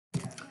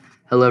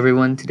Hello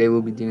everyone, today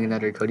we'll be doing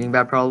another coding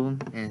bat problem,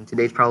 and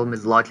today's problem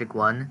is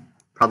Logic-1,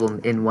 problem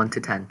in 1 to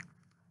 10.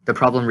 The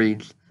problem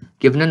reads,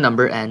 given a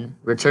number n,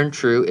 return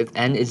true if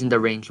n is in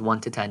the range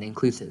 1 to 10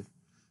 inclusive,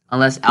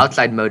 unless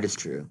outside mode is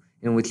true,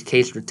 in which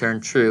case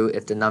return true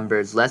if the number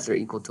is less or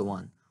equal to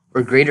 1,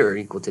 or greater or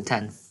equal to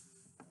 10.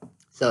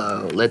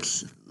 So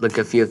let's look at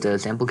a few of the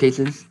sample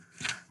cases.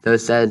 So it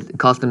said,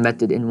 calls the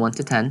method in 1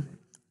 to 10,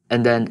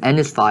 and then n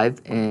is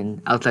 5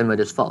 and outside mode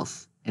is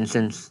false. And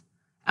since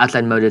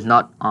outside mode is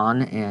not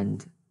on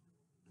and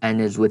n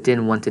is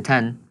within 1 to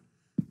 10,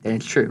 then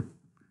it's true.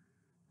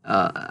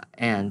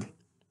 And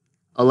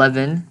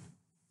 11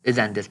 is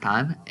n this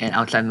time, and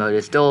outside mode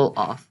is still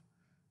off.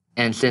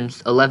 And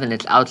since 11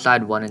 is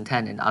outside 1 and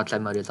 10 and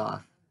outside mode is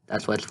off,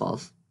 that's why it's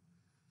false.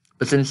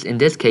 But since in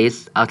this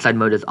case, outside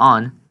mode is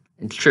on,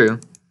 it's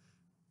true,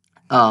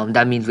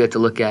 that means we have to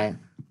look at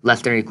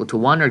less than or equal to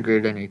 1 or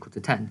greater than or equal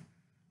to 10,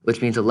 which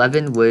means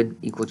 11 would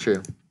equal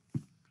true.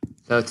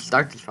 So to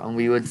start this problem,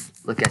 we would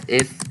look at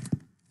if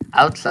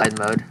outside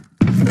mode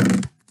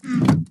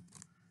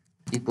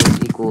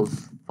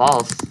equals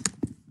false,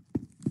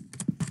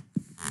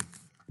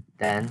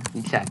 then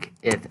we check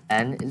if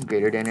n is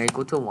greater than or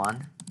equal to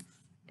 1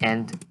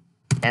 and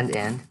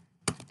n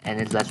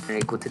is less than or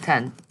equal to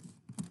 10,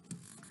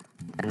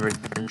 then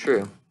return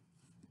true.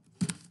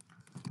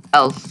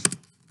 Else,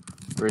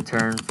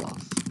 return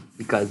false,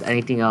 because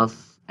anything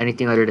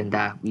other than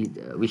that,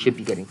 we should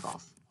be getting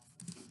false.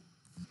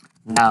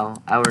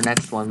 Now, our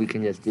next one, we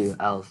can just do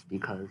else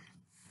because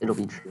it'll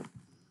be true.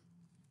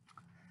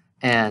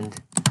 And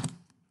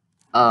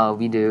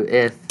we do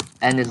if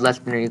n is less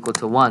than or equal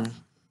to 1.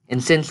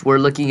 And since we're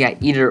looking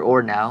at either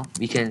or now,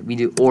 we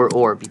do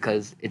or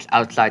because it's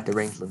outside the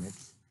range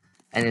limits.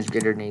 N is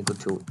greater than or equal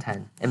to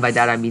 10. And by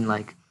that I mean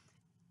like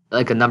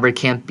a number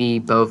can't be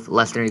both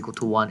less than or equal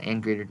to 1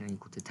 and greater than or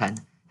equal to 10. It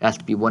has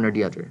to be one or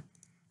the other.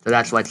 So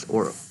that's why it's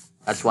or.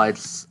 That's why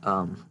it's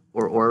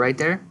or right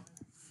there.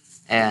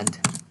 And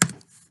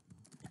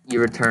you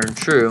return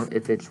true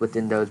if it's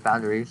within those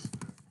boundaries.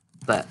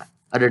 But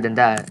other than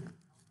that,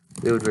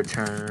 we would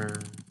return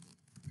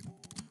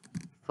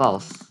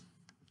false.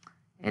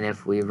 And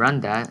if we run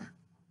that,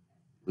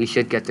 we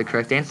should get the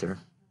correct answer.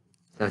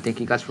 So thank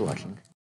you guys for watching.